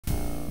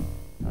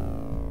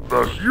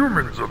The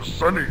humans of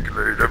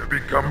Sunnyglade have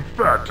become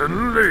fat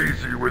and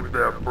lazy with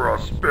their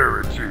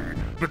prosperity.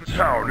 The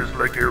town is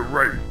like a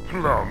ripe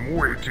plum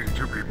waiting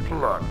to be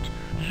plucked.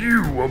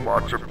 You will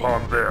march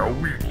upon their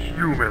weak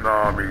human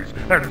armies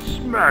and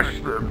smash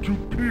them to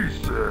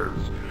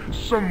pieces.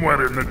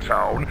 Somewhere in the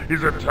town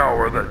is a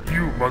tower that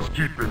you must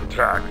keep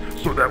intact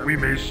so that we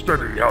may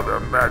study how their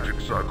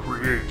magics are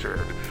created.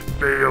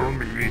 Fail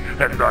me,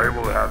 and I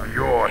will have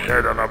your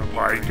head on a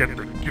pike at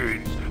the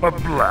gates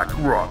of Black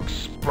Rock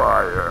Spire.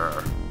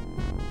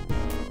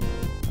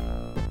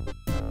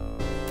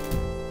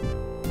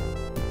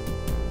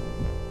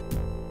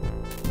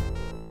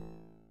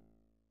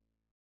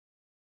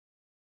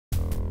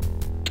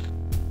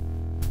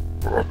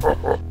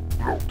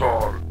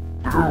 Lotar,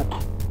 Luke,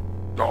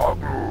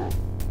 Dabu,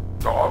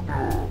 Dabu,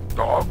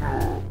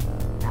 Dabu,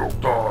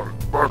 Lotar,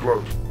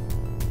 Battlers,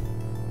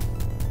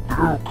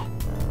 Luke,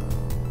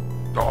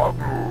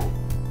 Dabu,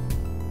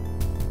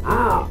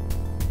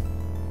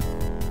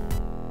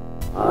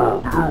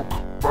 Luke,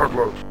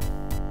 Battlers,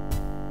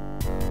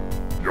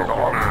 your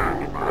command,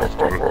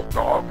 Master,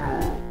 Dabu,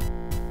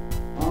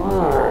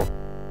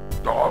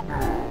 Dabu,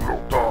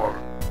 Lotar,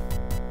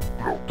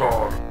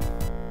 Lotar,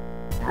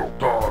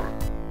 Lotar,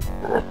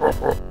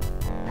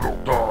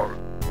 Lotar,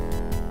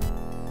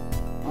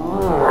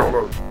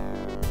 Battlers,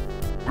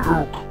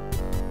 Luke,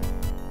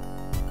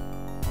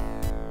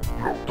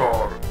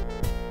 Lotar,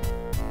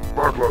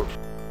 Battlers,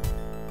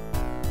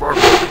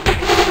 Battlers.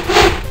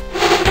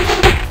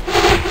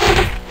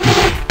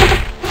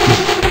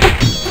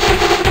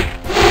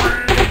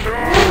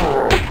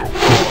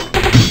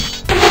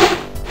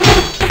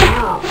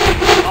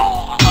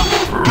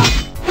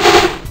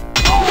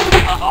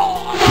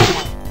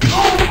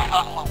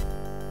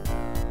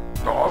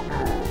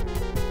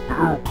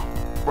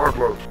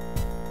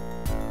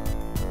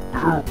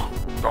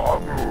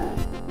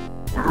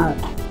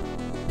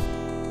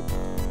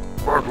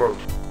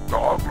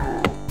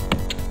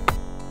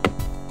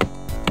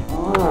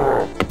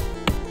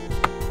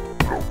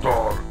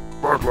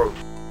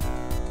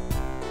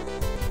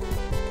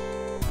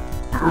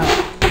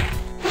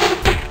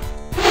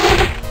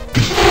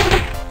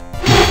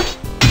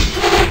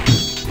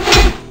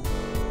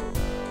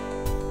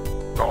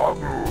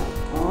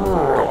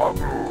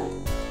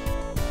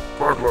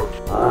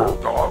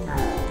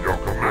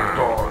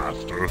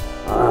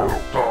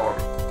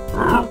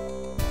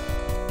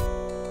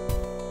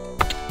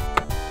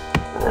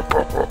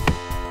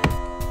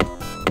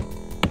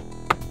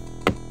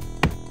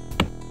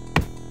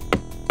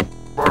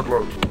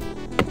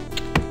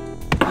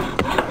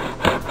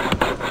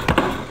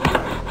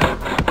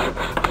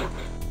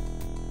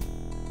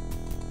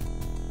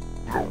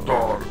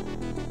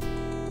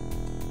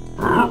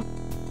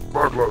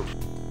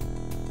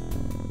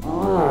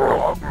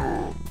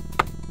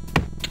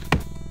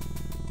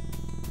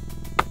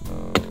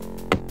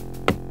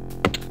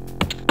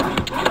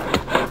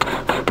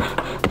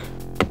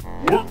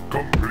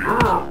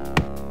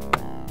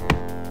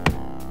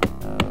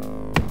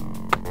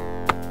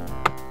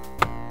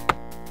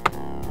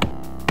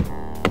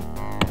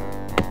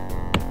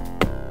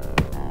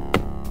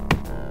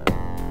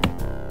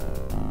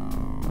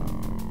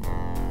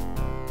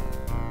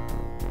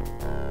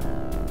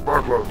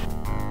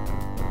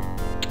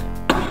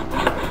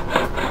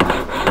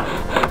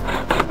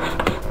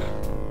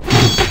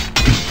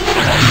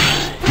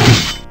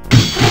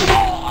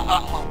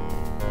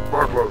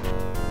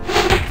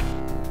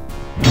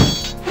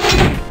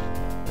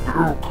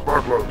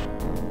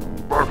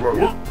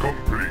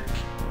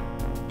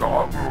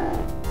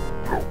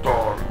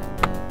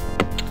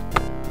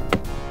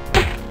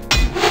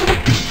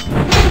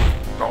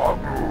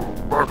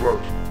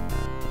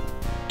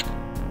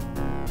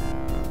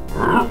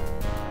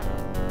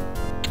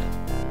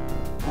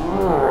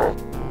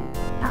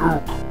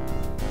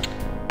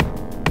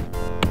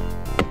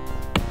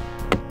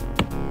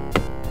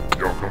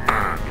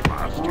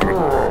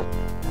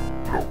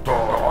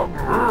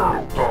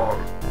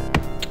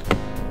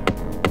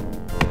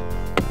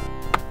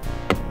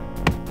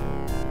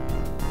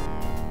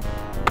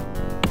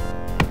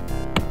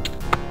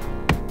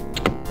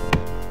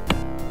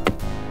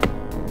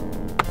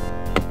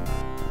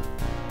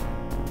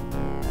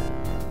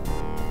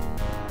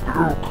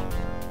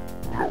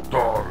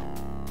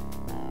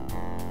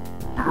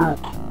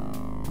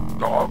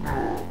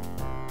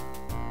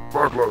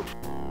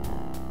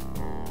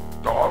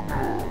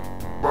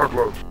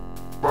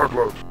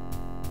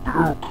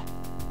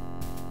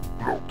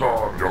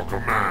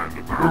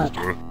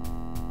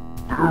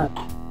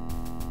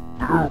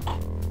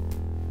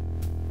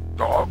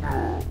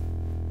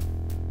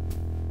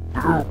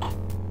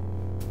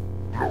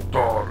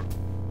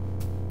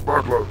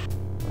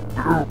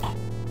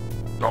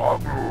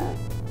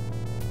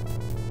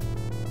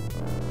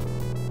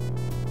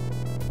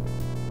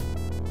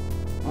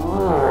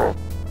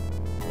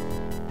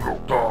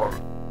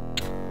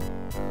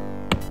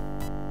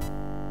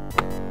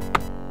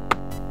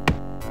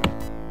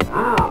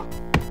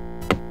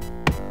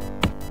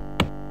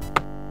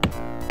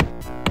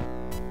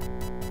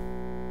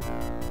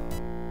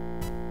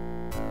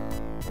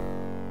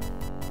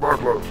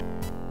 Butler!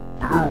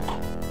 Luke!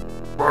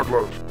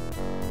 Butler!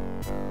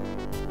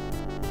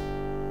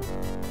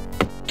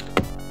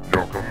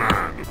 Your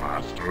command,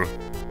 Master.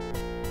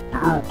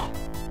 Luke!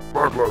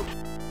 Butler!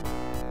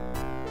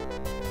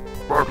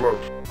 Butler!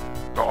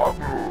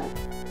 Tabu!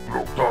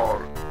 Loktar!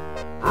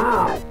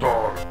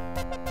 Loktar!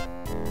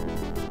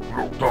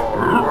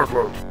 Loktar!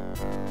 Butler!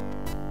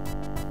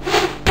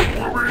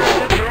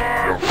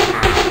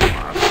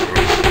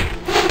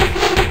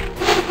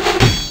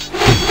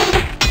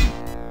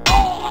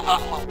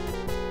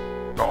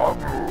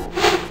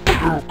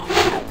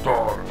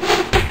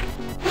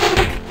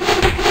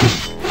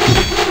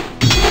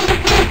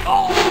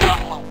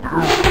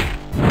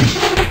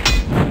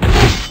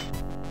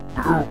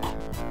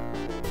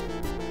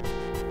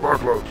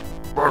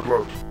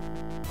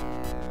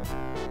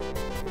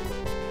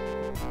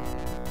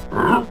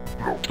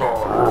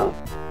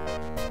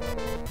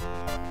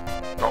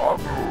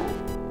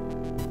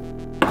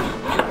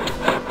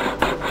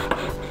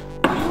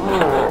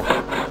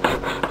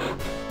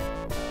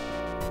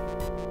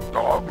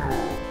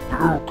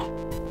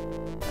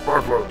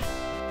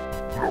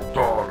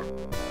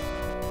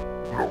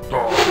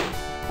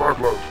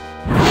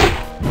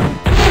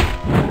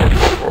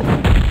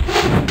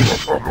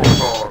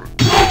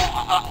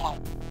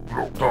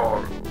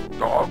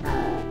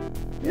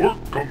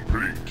 Work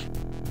complete.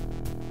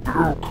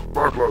 Luke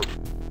Butler.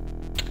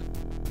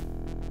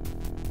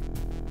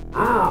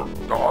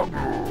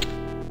 Tabu.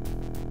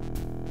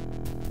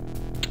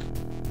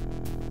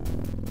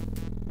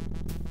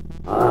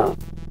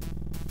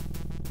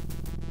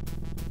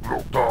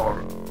 Loktar.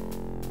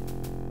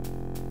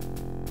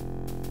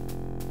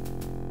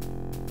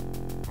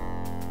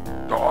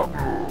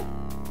 Tabu.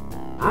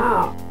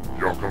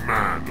 Your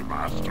command,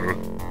 Master.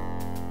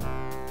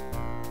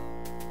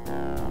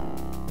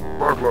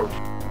 Butler.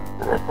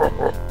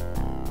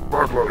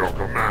 Butler. Your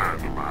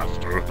command,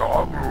 Master.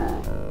 Tabu.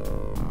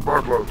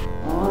 Butler.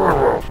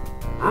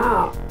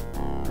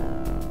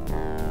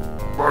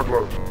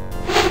 Butler. Butler.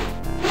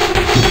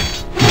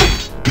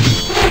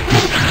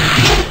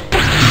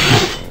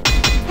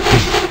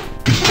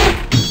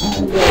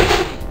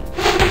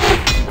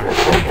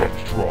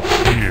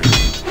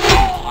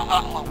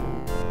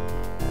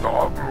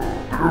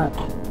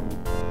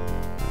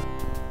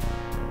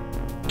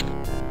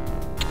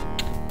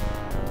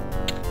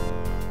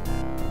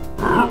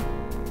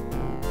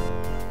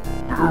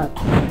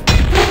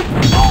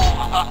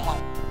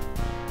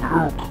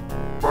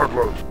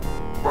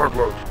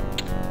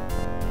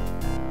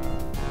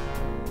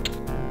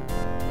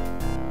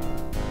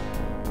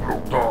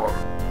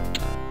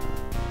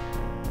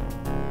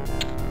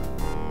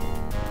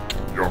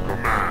 Your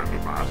command,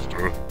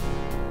 Master.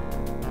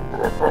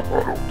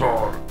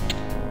 Loktar.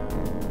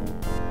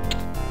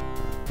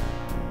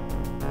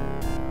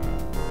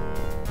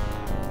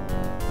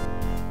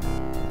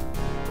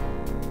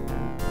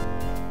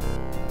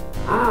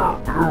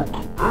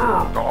 Luke.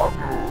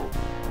 Tabu.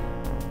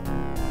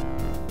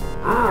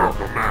 Your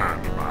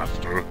command,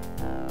 Master.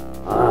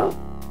 Luke.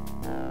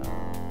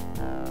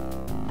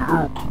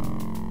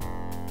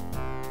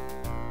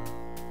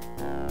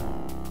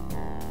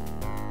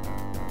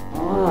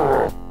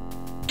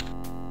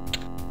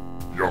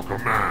 Your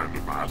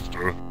command,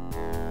 Master.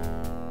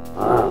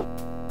 Luke.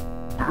 Luke.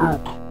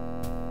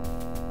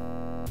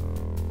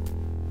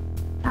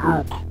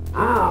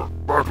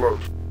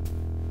 Butler.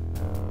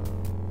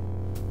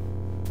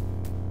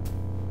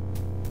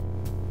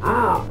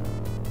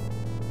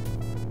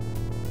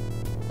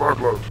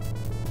 Butler.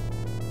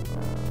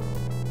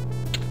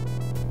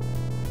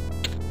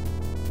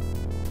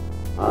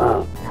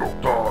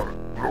 Loktar.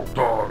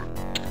 Loktar.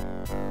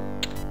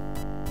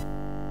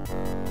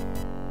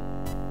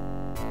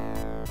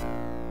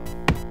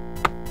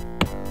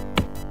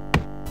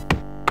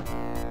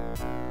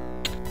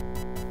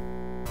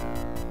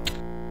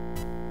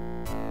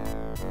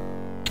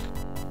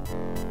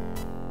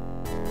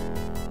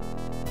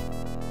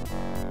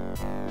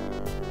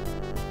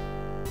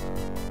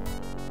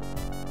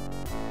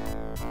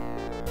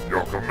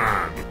 Your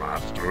command,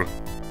 Master.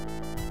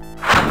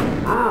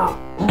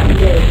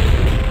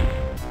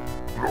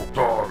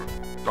 Loktar.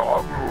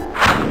 Tabu.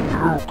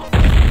 Luke. Luke. Loktar.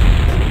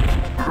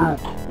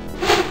 Tabu.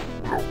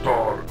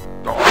 Butler.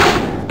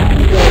 Loktar.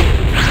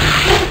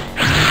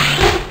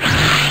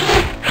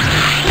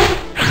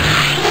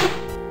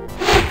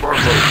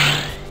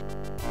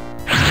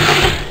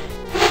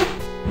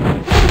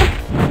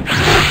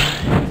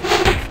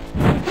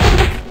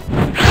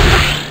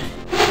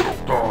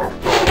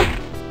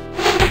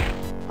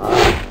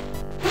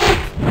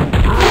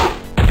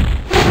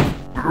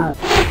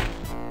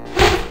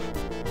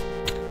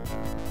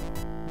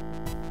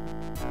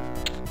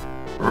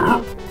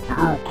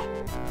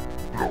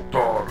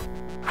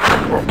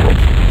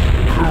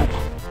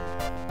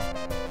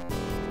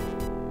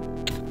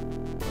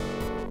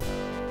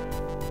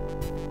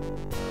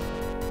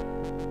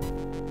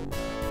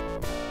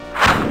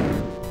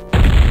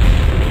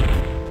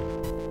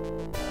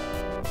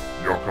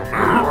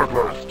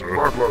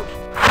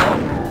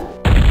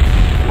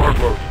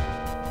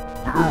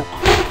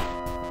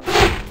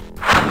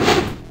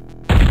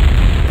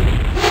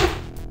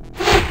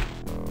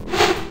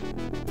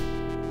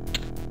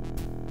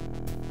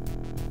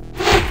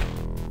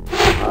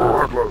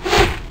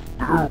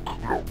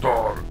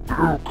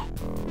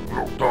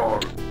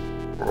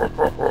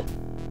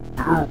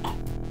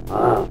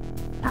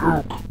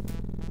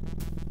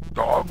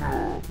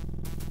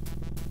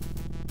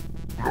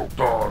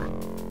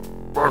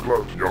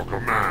 Butler, your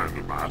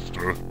command,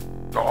 Master.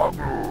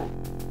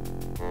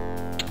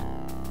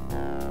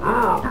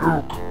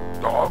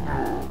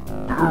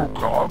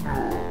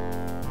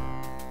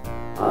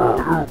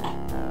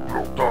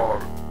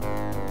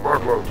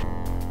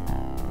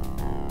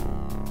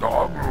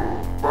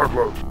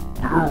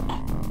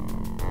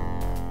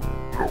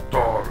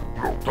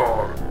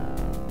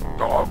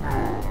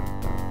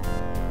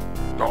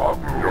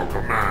 Your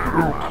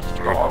command,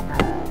 Master.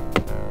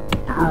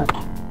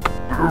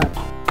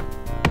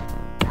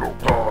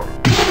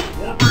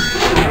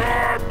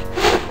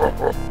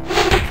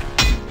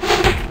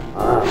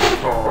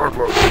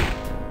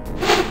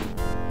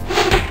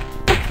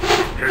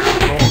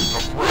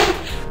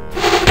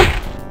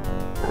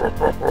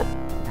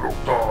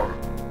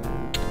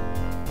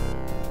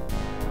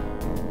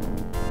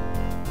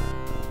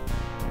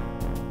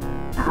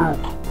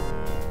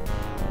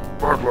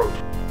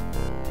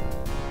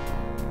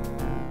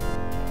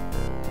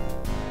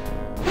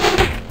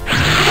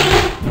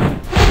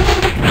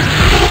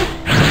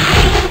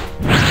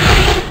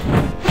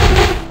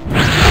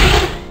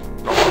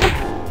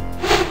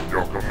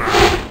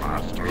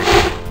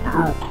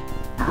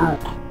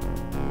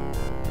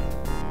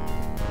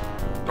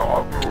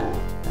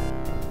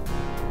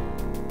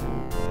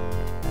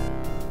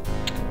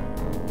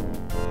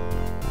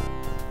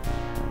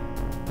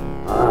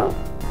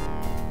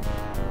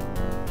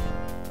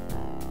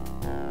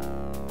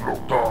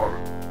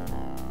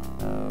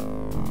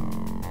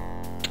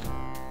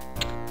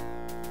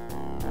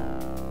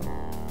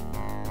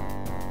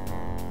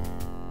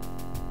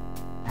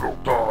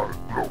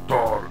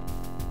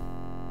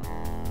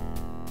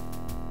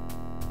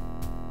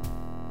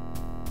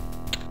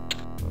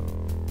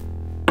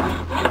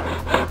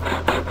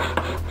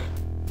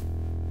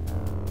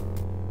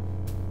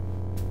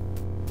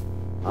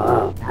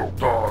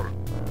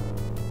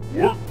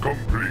 Work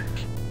complete.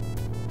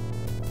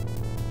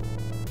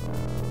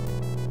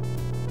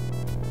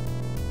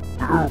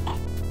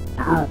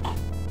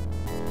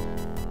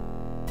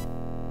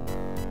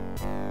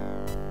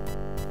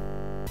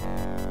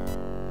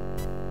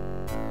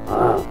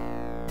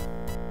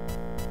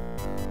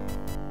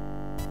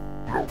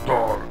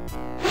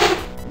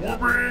 We're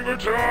being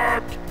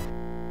attacked!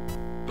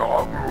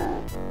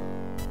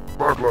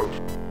 Battlers!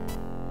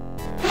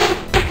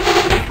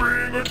 We're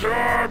being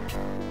attacked!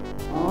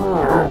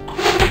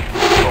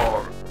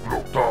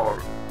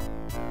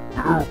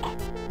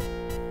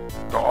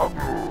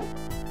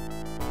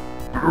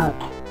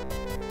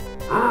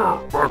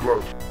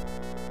 Battlers!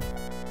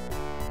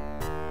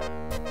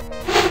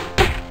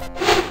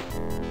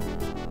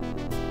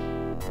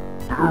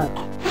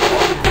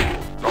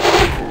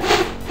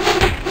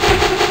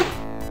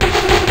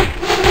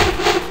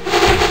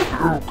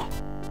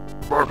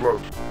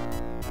 Battlers!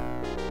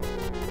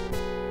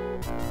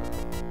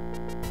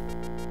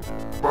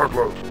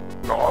 Battlers!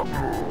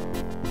 Battlers!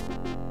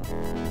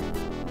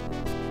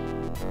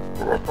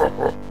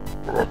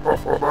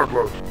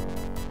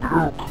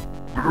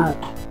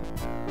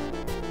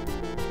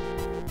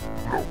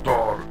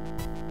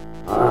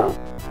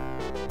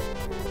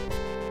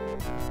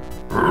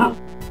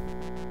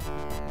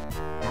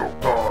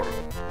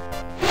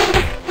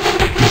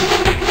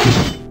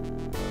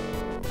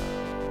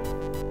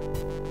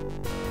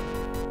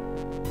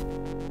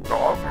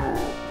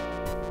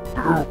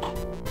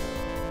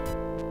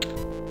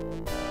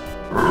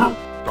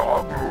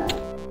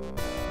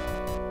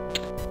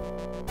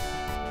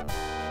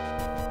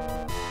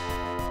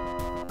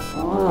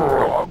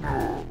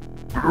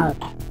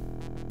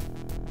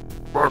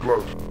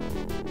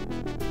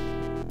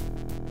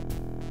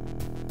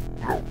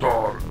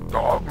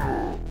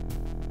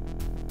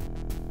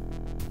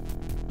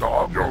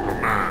 Your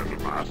command,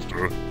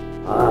 Master.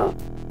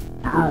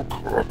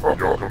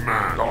 Your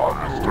command,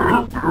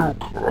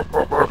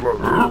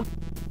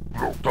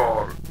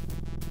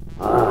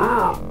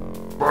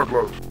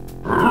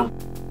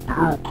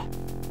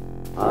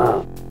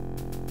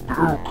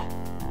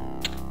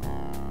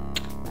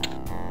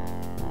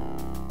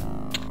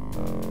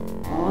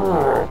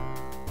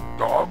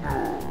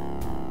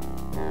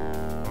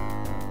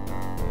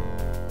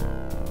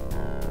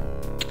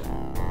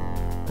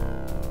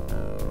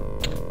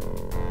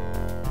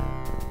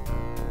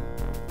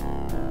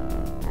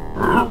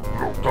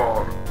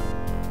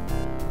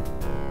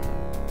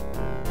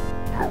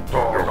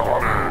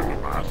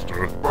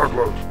 Master.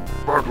 Battlers.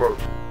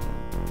 Battlers.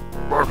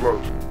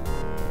 Battlers!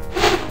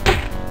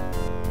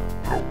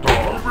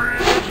 Battlers!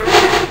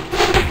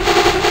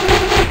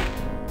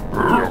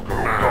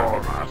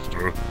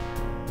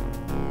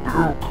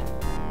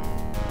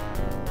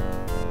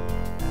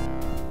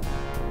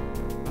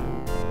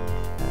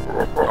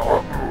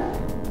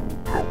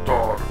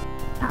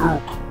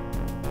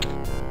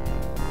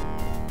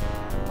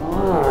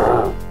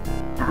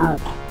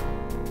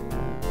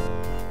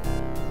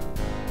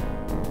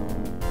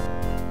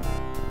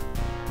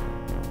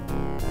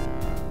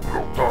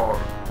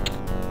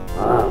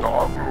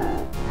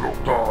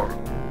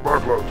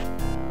 Butler.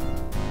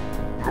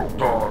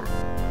 Notar.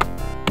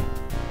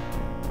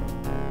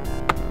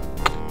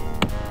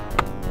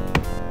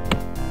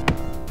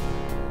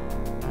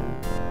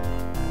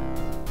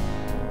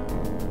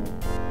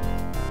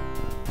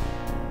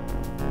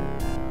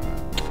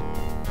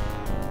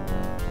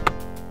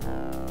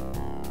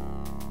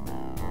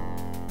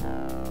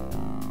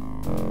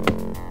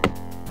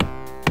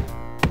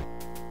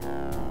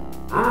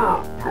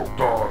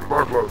 Notar.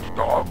 Butler.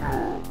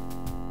 Taboo.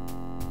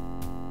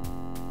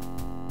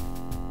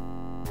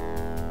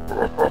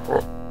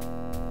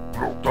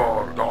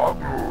 Notar.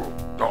 Taboo.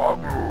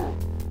 Taboo.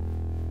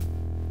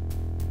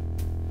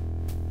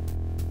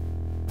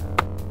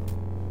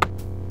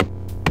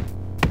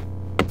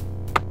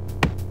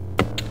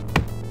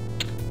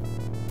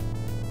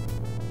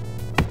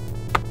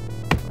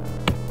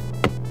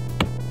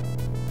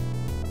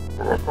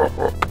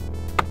 Duke.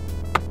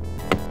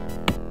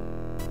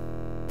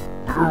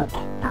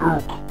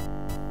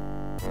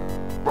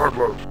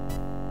 Butler.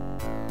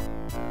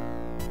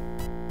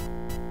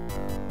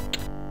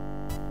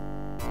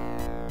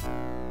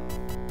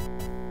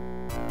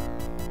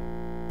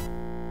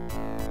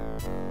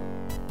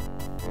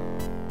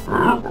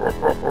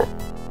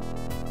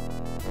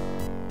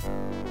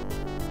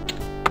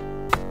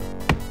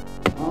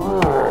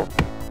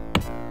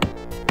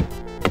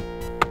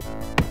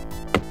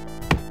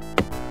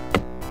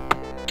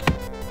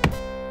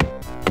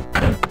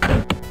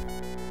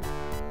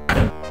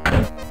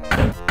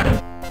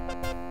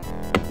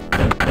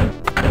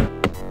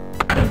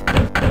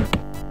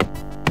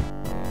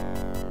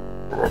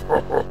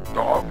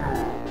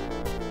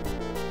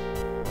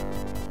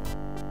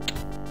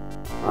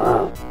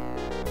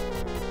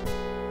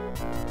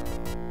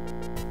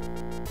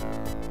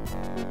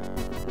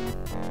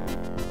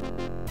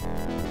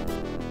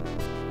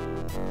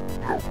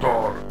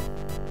 Notar.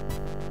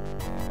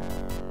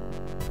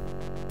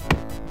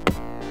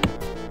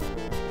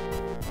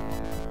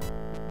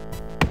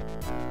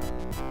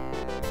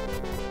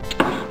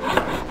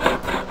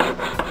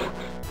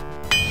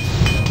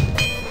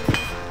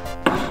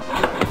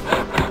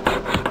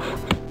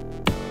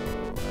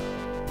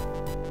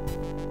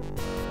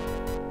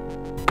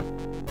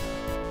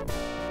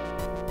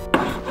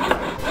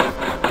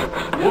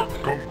 Work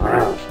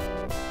complete.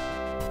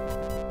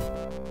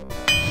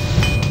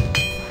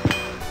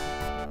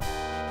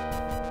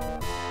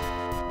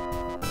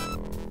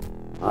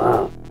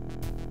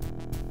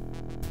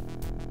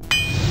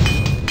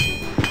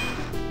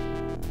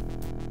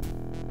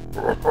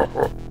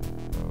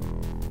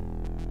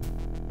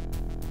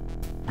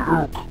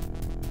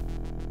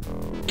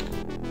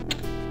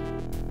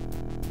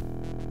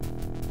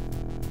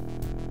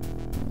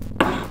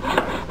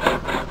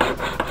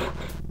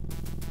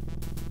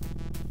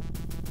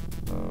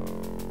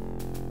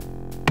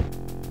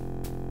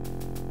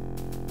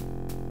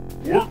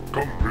 Duke. Work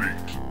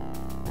complete.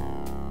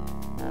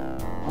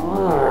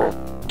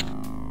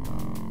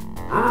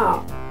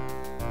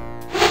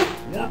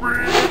 We're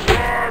being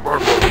attacked.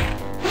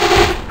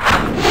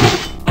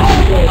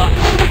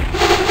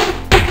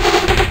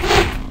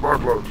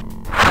 Butler.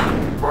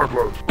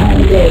 Butler.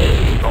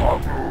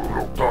 Taboo.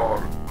 Notar.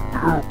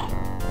 Duke.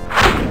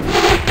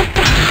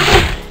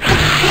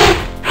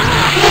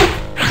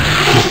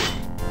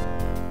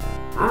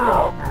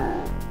 Taboo.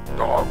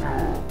 Taboo.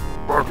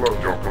 Butler,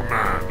 your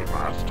command,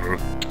 master.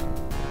 Duke.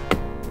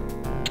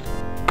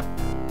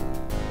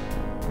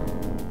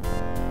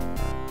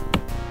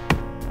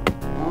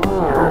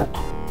 Notar.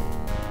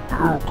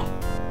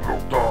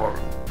 Taboo.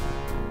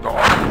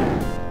 Taboo.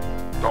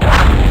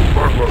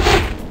 Butler.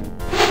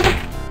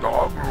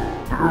 Taboo.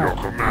 Your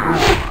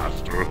command,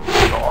 master.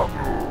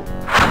 Taboo.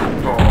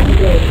 Notar.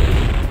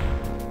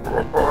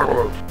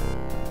 Butler.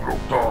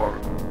 Notar.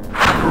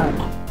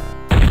 Duke.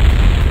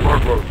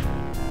 Butler. Duke.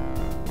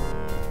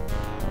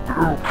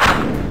 Taboo.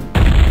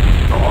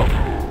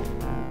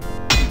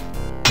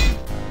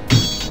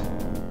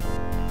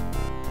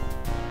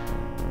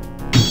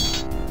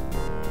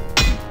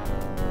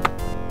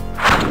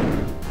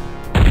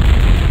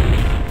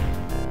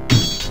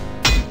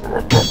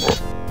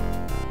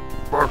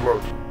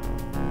 Butler.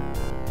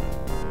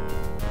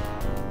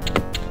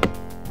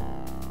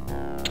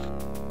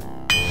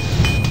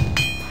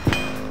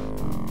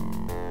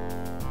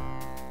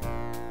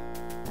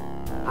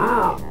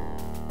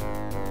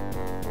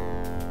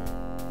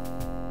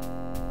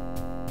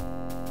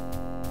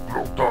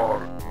 Notar.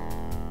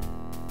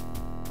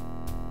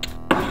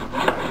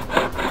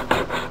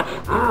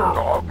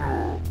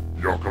 Taboo.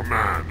 Your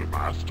command,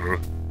 master.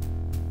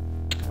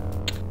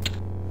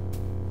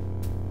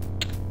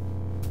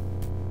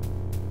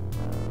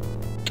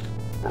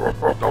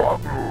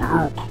 Taboo.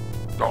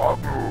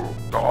 Taboo.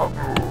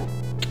 Taboo.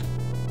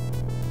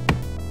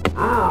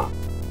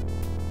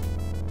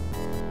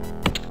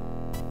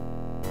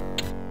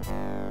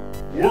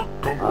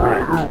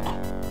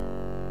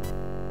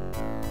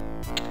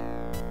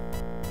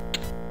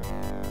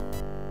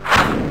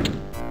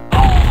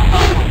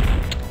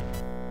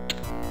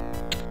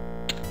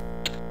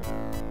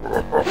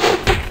 Work complete.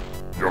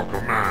 Your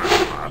command,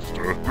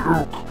 master.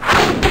 Duke.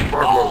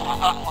 Butler.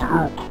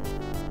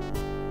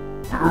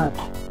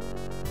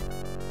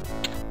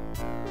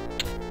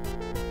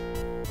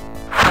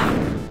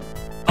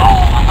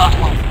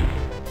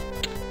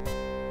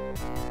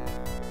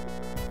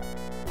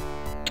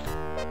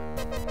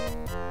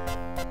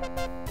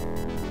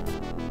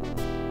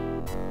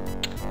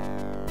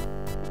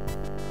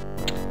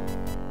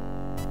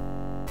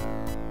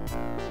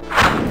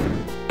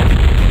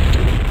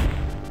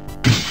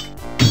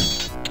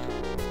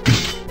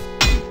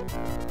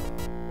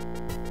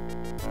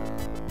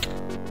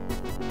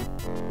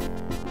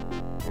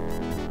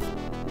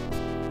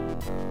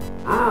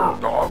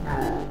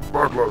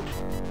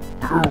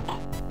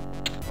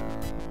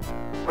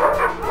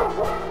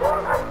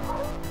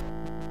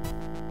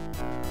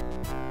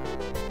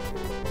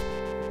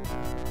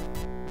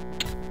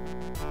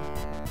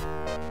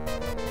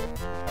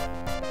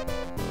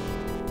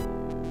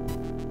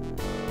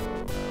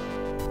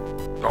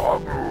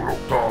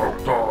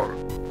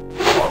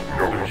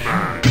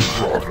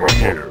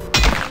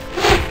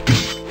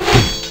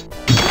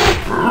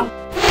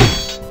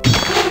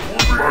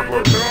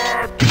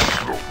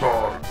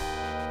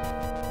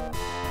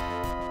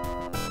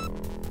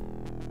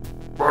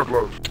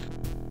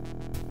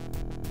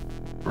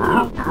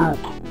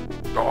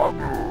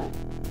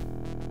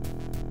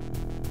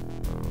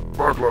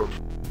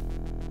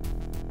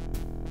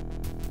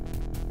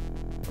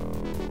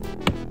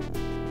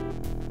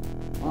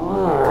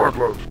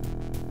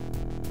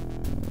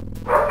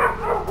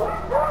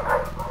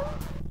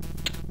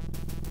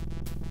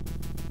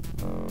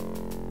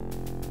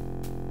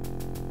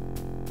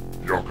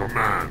 Your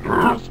command,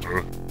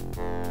 Master.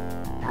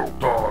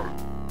 Lothar.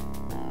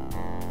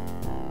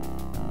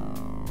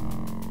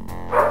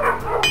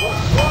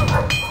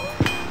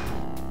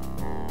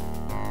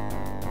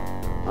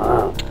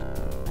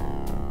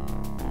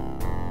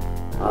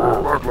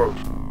 Bartlett.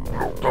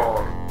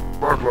 Lothar.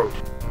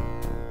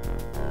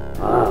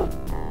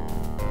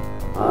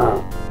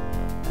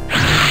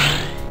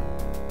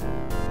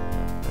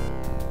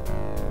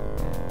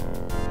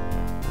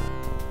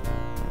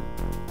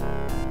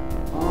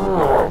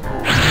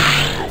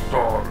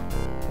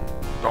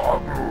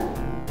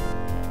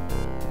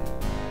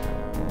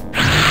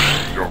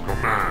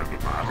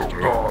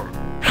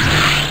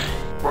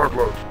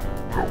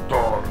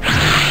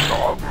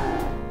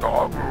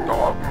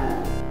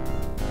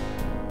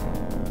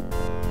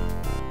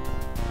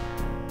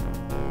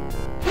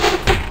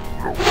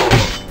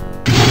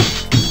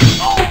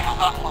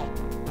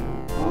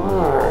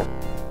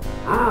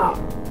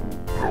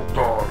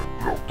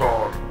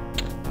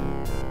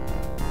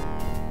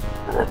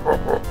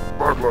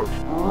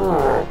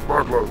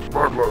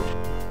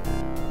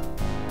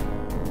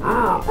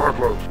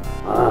 Bartlett.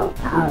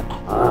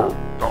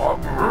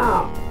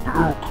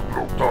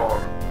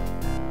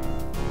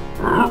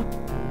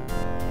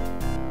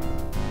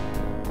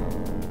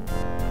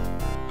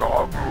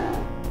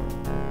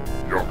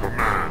 Your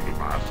command,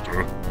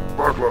 Master.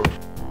 Bartlett.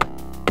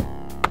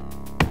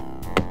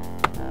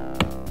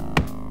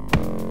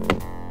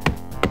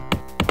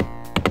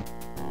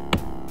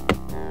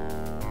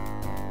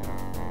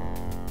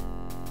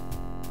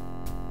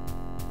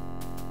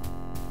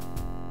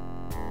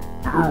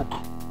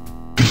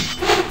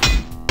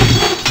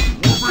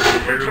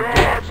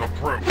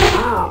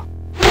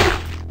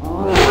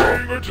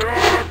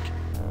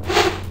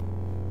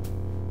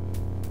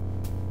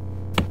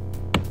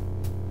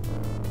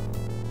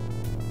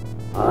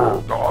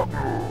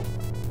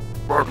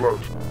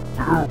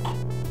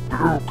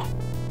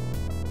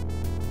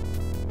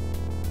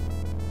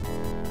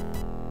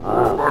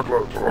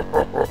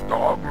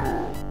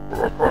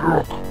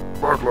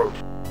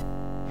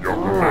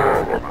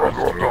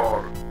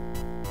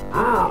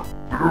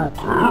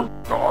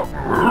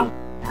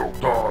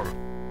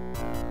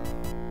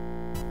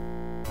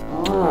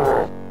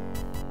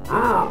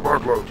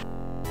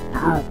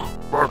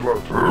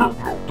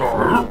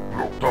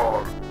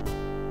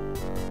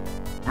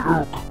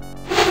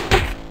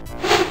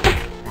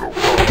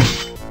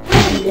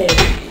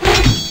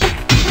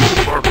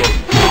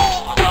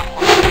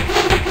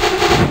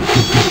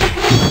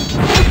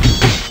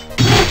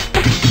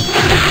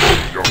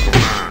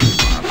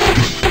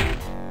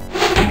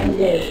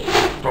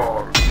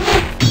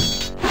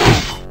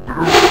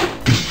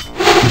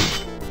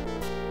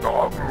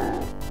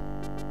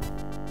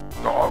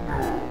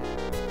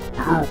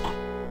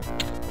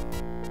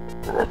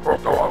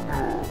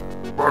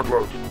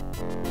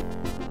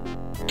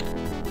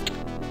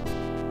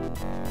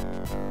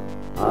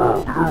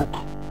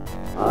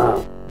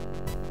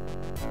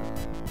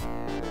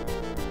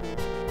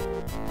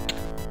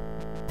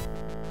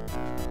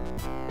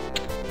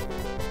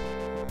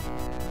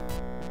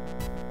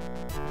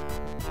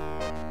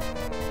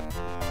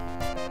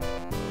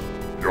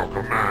 Your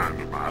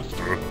command,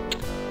 Master.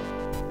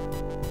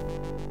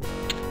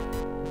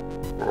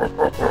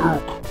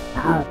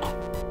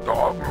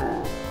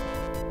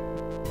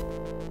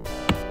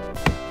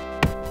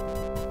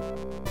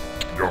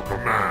 Your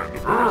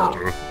command,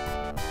 Master.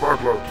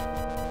 Bartlett.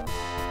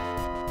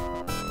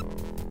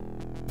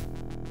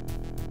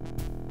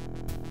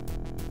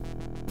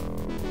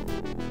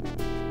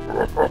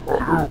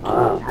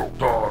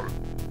 Notar.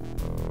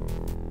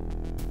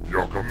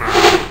 Your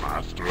command,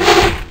 Master.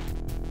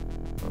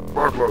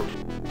 Butler.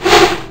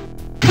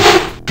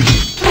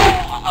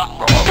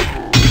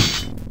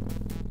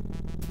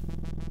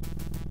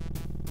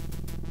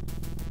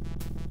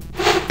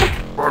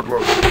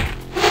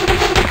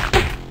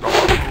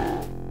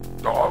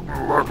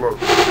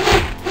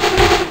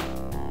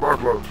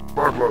 Butler.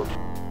 Butler.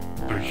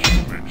 The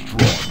humans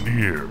draw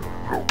near.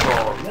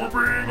 Notar. We're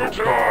being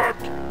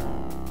attacked.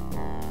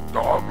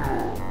 Dabu.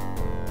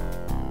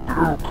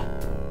 Druk.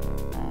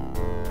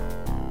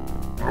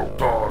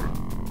 Notar.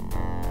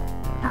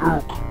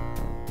 Druk.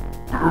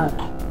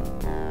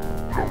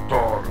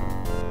 Notar.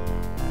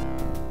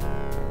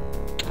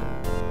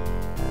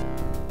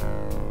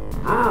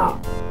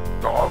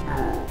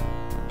 Dabu.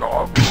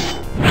 Notar.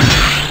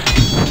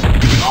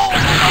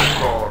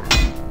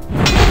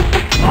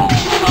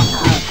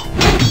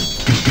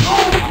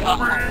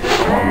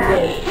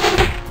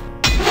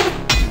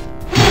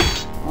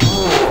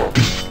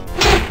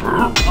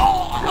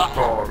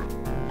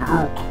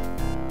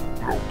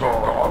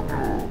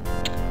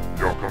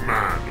 Your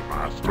command,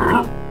 Master.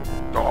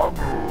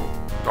 Dabu.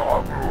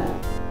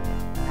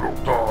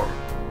 Notar.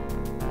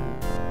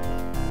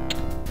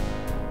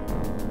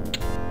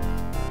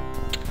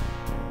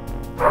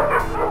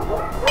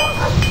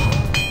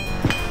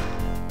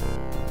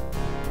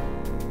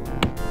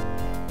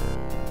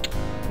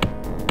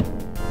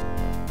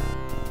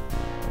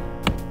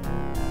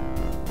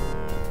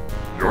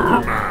 Your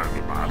command,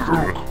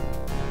 Master.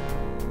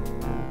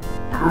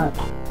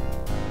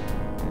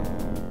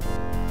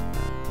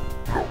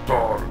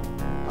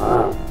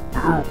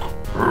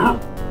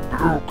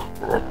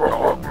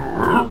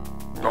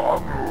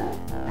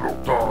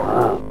 Notar.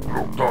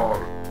 Notar.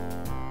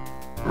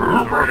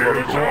 Ready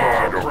to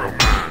charge, your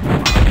command,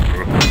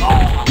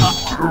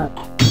 Master.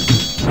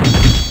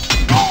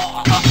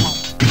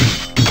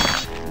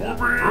 We're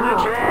being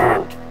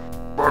attacked.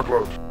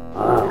 Butler.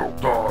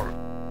 Notar.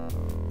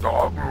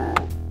 Dabu.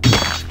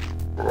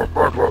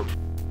 Butler.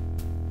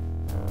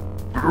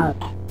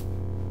 Druk.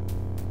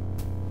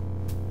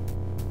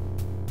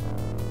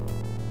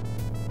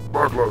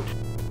 Butler.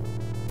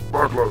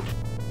 Butler.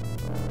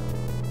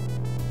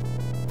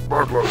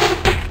 Butler.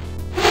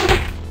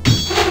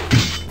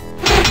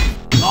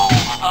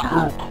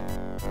 Druk.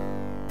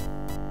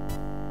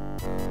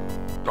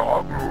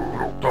 Dabu.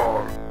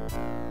 Notar.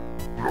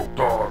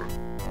 Notar.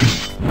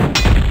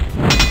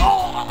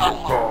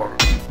 Notar.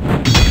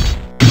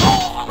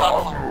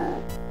 Dabu.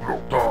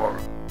 Notar.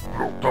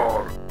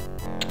 Notar.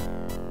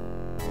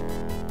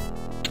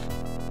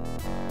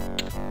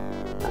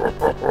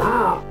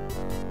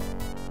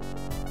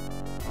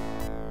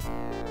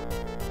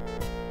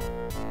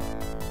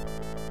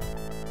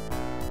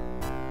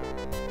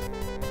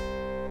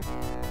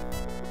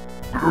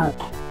 Druk.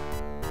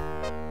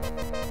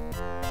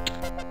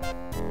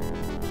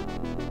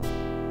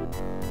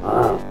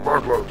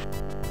 Butler.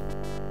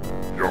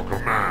 Your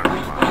command,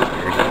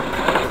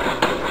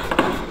 Master.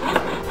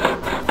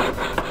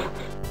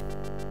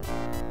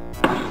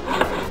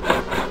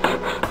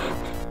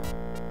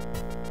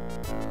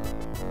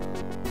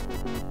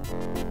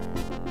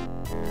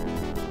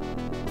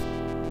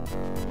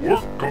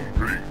 Work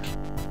complete.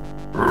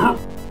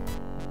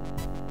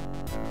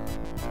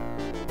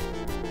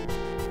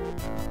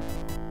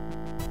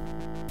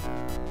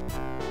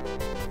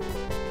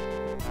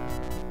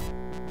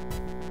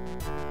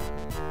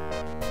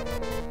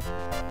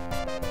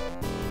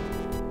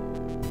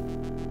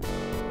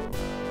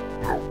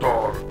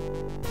 Notar.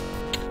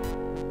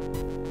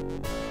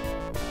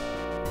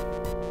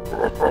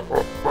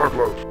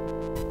 Butler.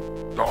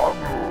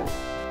 Dabu.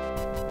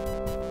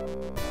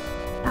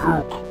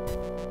 Druk.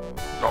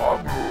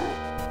 Dabu.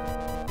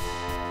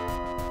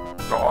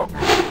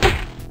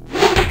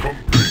 Work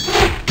complete.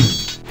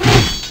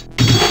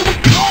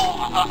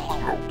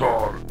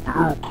 Notar.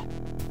 Druk.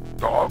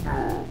 Dabu.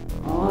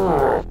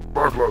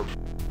 Butler.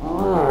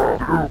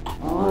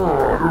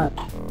 Druk.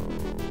 Notar.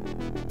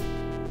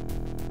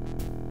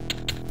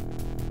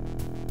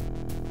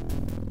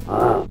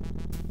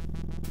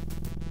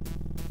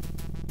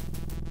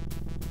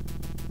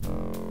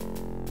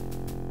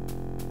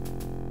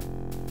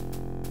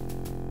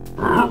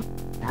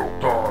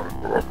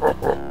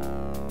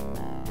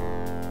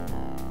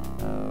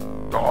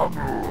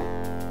 Dabu.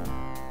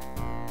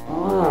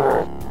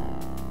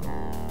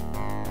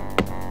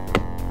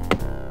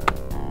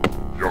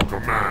 Your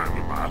command,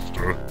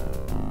 Master.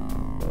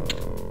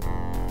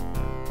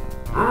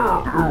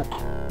 Druk.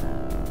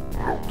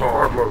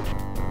 Notar.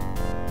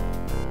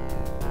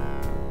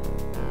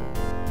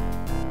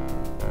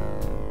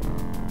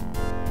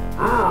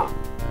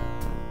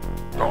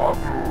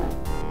 Dabu.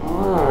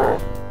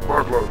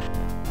 Butler.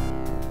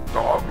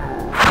 Dabu.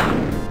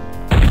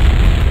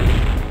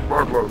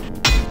 Butler.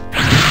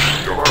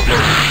 Your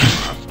Butler,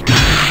 Master.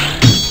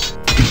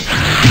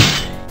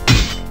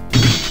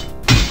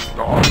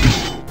 Dabu.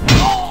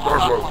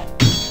 Butler.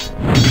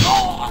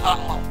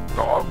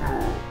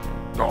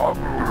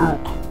 Dabu.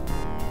 Druk.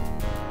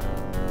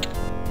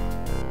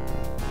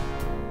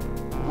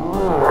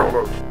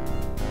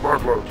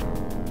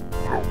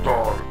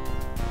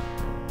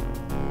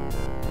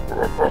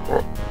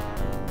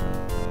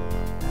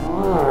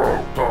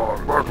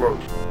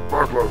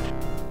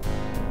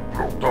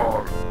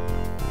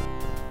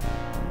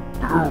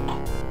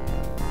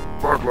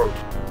 Backlash.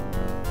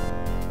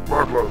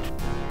 Backlash.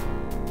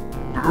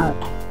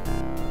 Duke.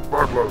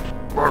 Backlash.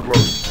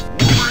 Backlash.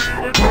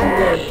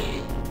 Backlash.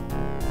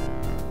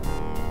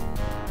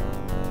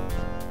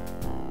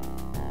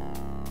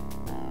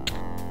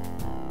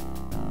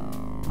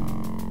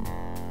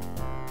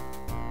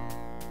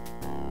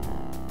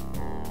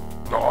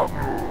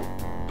 Dabu.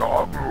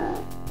 Dabu.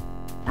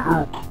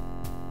 Duke.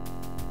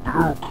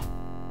 Duke.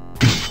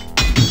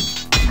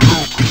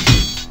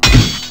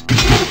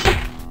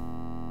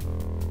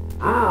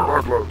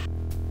 Backlash.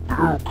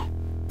 Duke.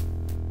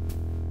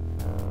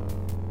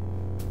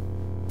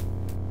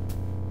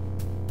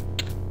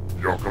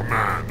 Your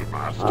command,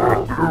 Master.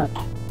 Duke.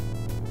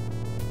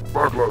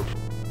 Backlash.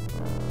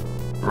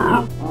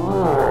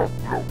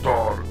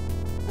 Lotar.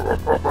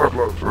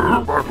 Backlash.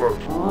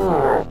 Backlash.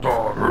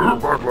 Lotar.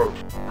 Backlash.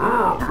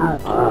 Duke.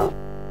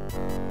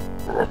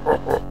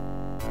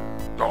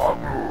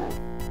 Dabu.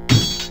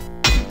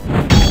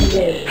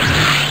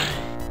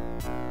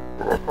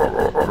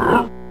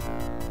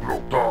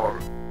 Lotar.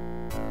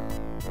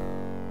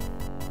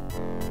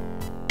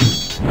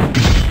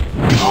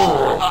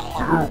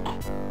 Duke.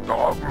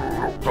 Dabu.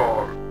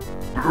 Lotar.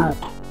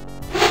 Duke.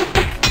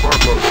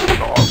 Backlash.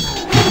 Dabu.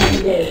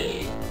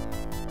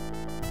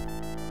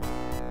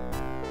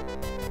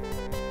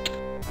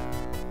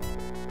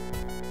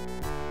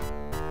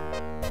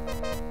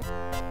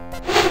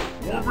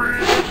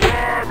 Moving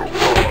attack.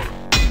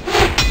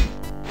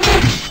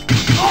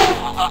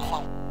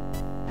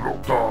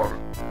 Lotar.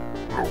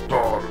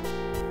 Lotar.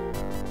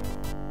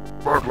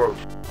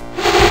 Backlash.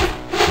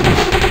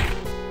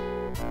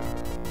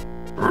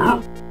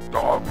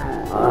 Dabu.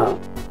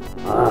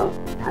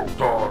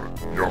 Lotar.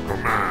 Your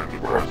command,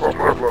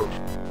 Master. Backlash.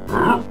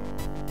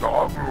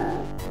 Dabu.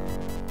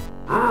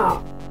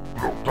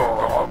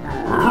 Lotar. Dabu.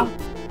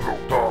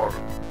 Lotar. Backlash.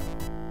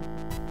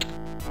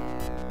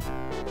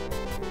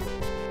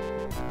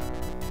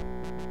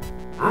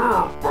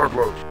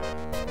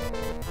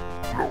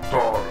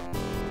 Lotar.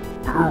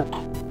 Duke.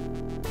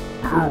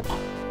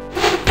 Duke.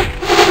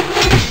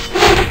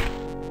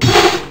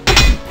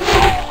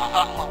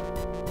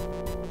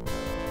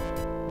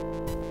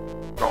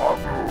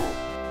 Dabu.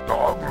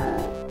 Dabu.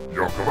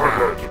 Your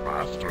command,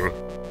 Master.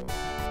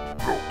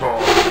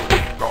 Lotar.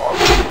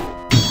 Dabu.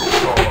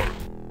 Lotar.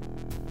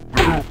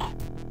 Duke.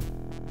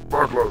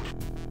 Backlash.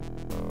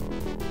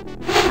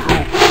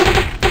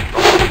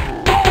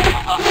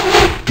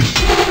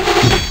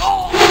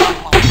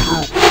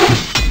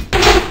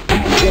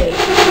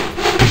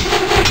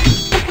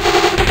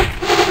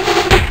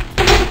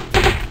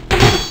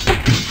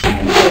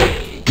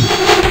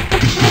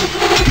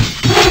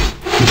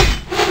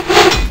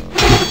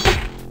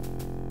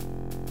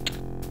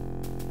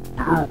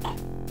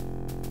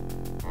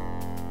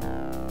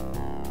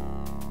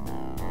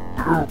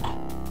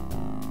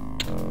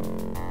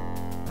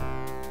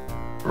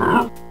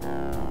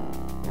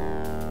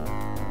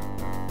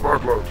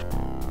 Backlash.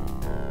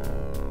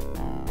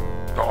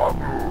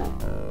 Dabu.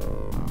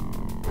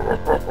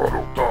 Lotar.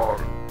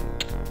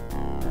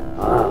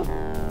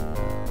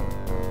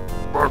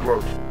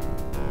 Backlash.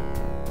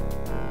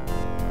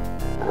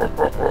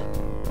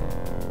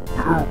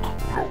 Duke.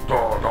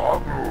 Lotar.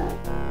 Dabu.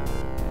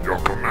 Your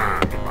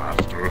command,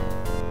 Master.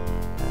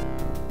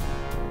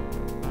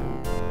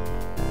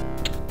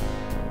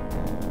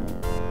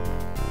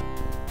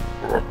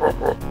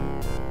 Lotar.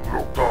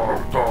 Lotar.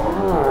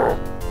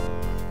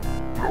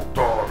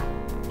 Lotar.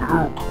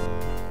 Duke.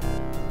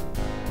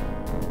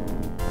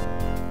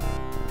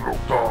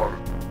 Lotar.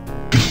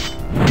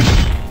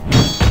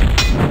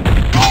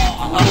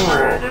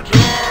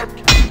 Attack!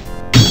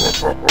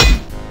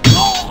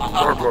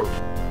 Backlash.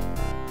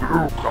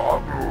 Duke.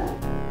 Dabu.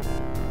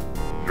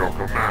 Your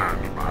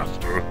command,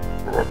 Master.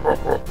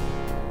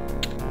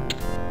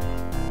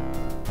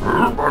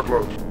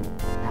 Backlash.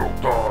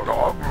 Lotar.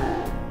 Dabu.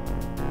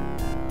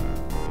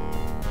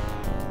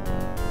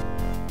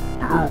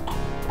 Duke.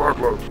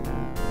 Backlash.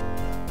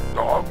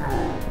 Dabu.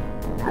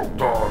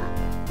 Lotar.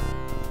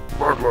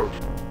 Backlash.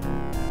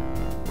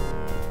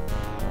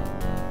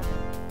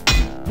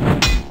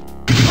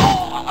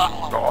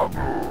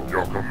 Dabu.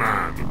 Your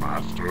command,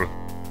 Master.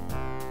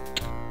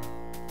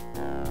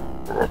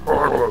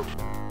 Backlash.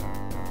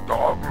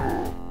 Dabu.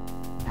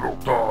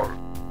 Lotar.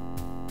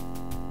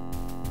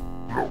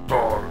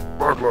 Lotar.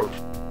 Backlash.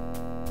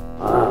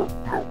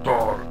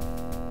 Lotar.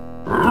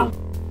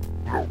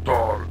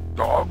 Lotar.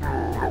 Dabu.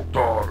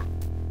 Lotar.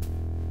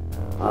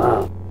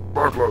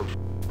 Backlash.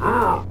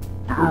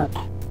 Duke.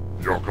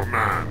 Your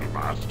command,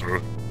 Master.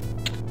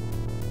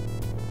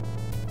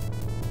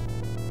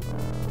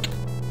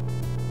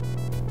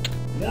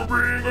 We're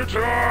being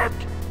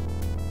attacked!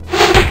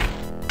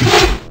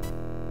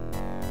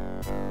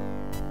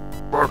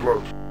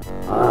 Backlash.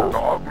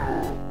 Dabu.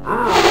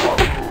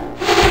 Dabu.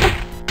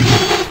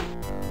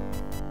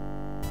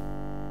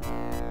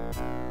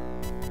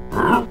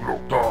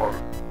 Lotar.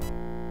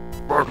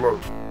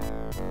 Backlash.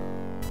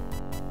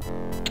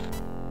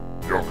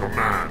 Your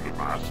command,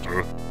 Master.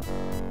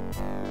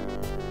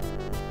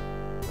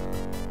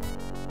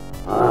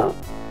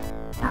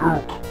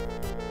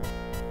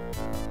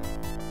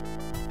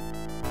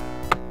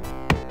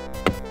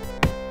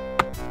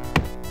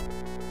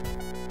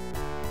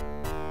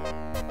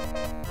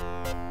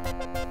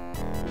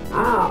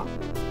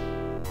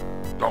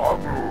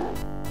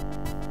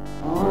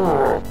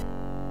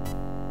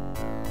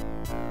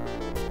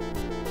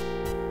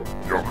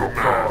 Your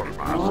command,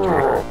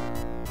 Master.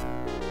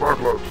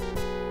 Bartlett.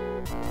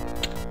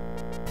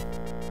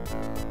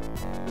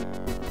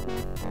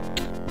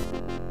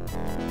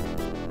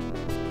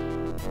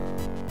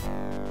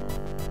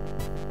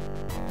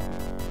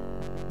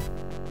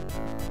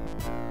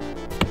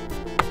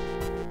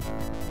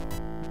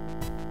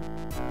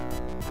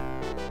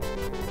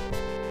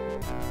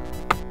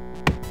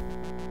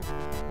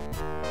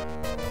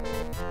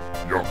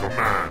 Your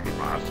command,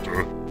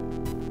 Master.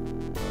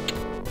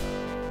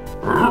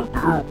 Brook,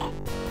 brook,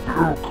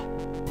 brook,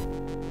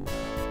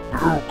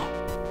 brook,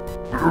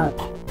 brook.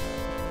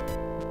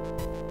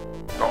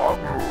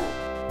 Dabu.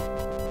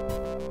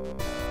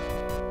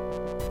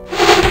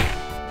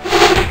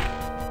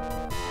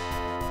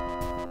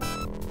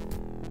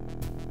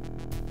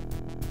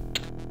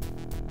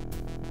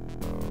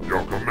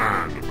 Your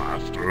command,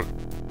 Master.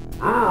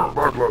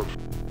 Bartlett.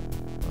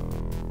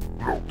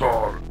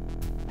 Loktar.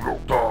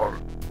 Loktar.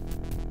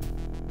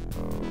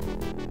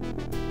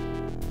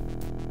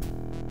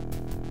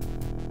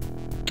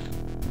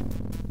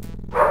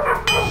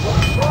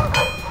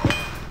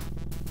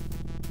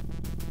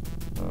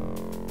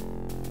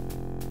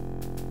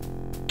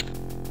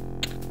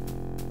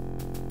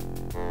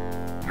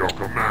 Your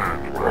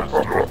command,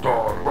 Master.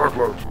 Loktar.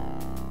 Bartlett.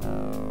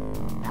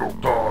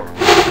 Loktar.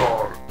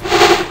 Loktar.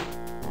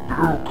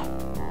 Brook.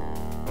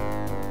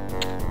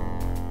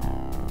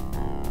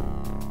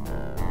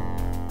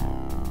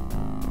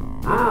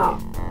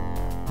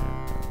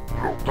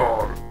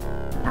 Loktar.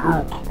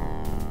 Brook.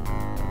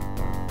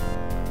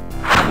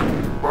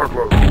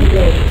 Bartlett.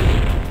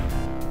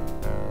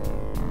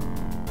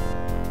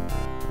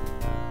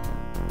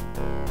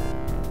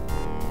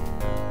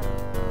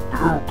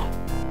 Brook.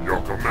 Your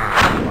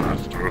command,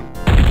 Master.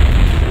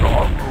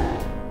 Dabu.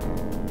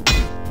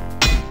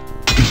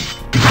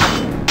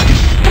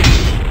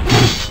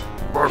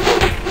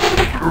 Bartlett.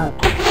 Brook.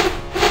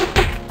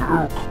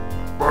 Brook.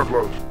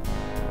 Bartlett.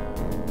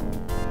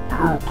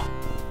 Brook.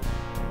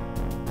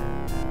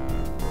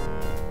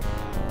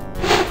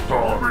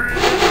 Sorry.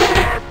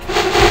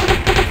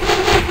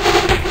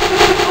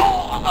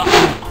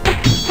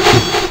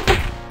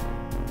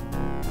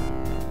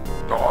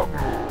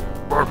 Dabu.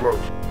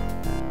 Bartlett.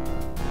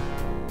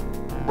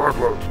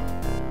 Bartlett.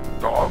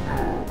 Dabu.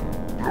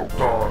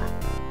 Loktar.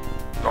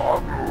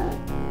 Dabu.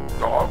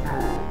 Dabu.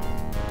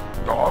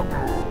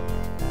 Dabu.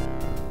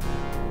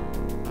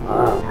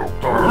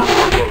 Loktar.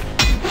 Bartlett.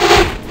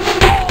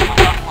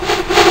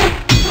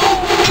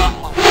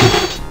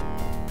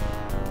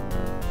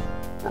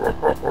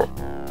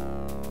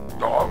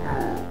 Dabu.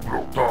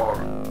 Loktar.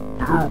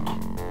 Brook.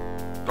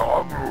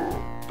 Dabu.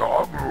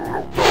 Dabu.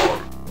 Loktar.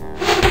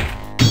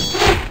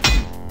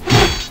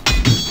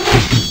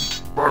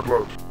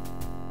 Bartlett.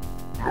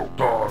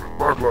 Loktar.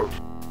 Bartlett.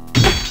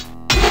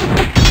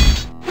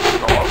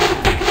 Dabu.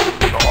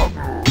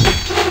 Dabu.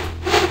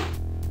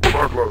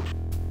 Bartlett.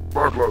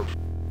 Bartlett.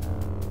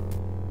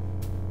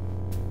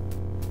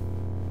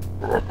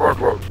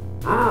 Bartlett.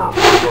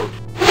 Bartlett.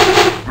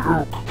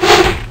 Brook.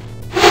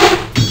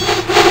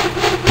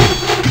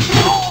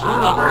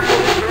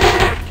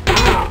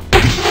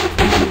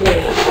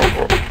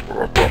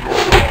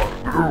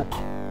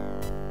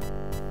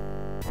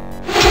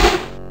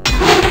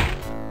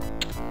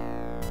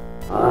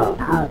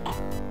 Brook.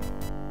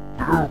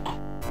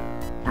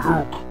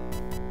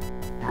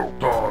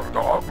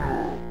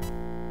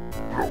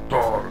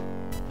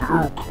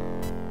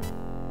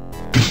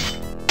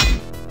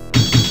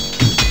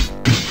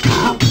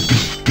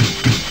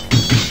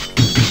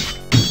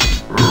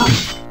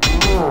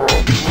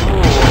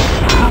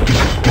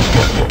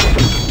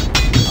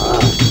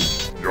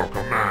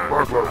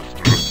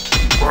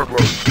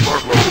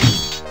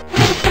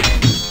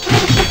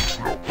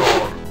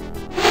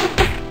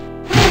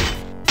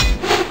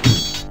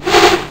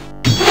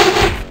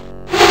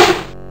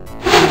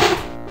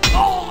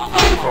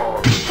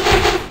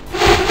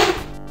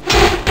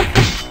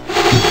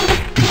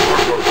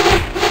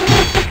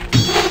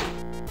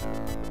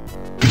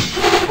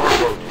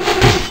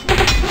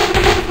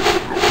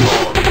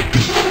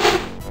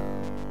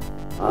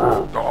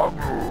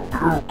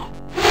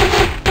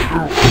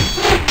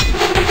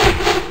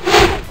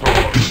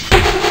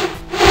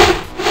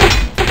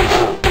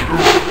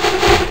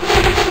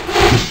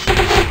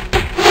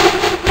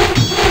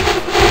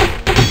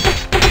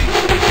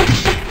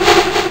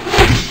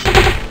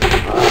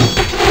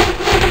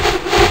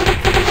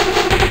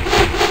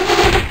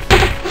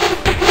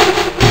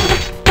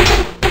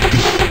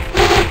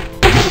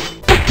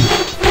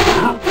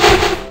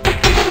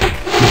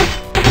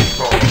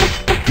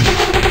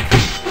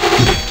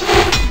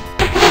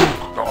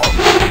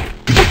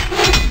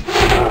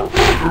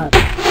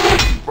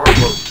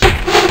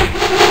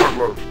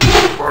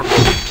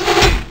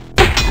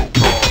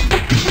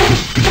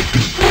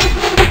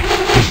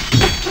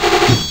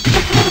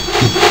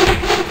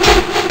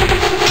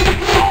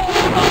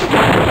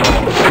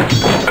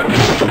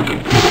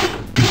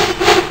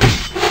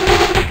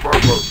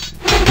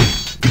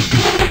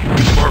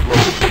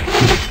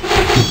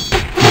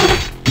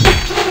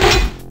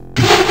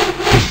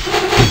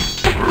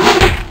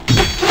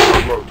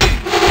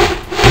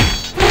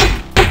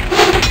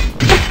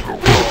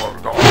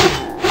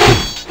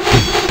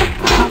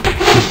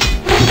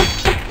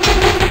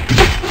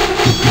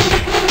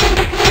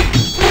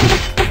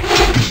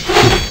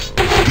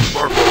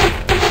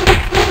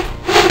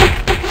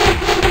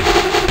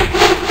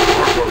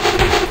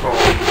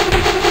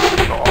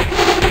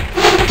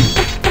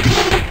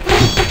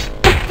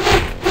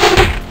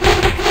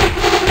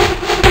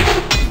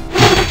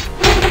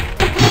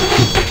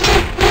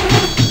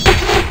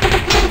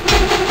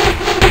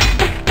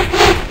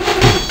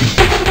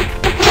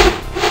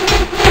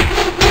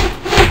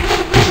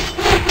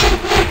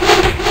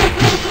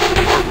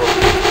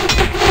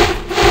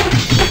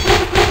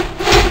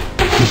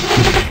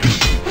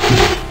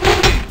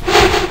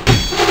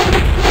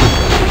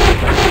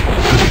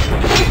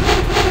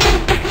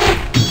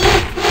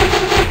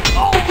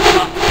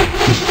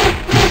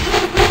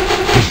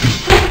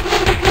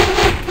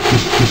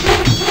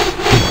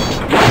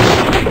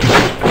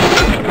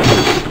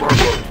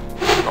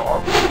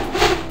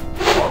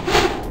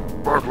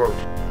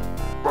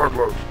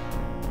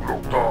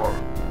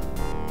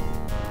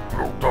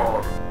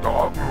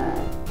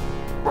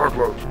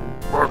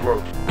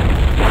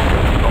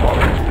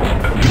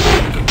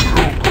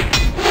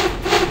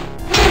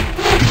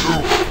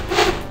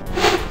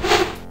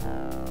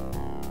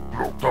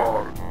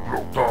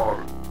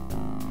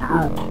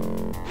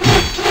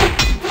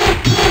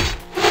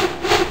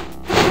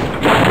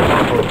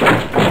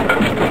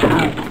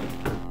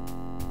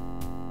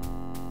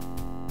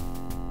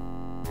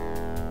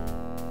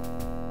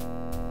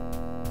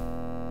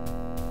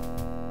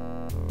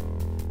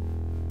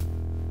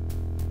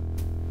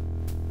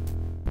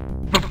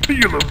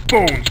 peal of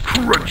bones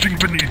crunching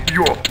beneath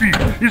your feet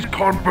is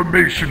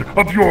confirmation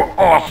of your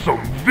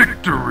awesome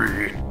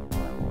victory.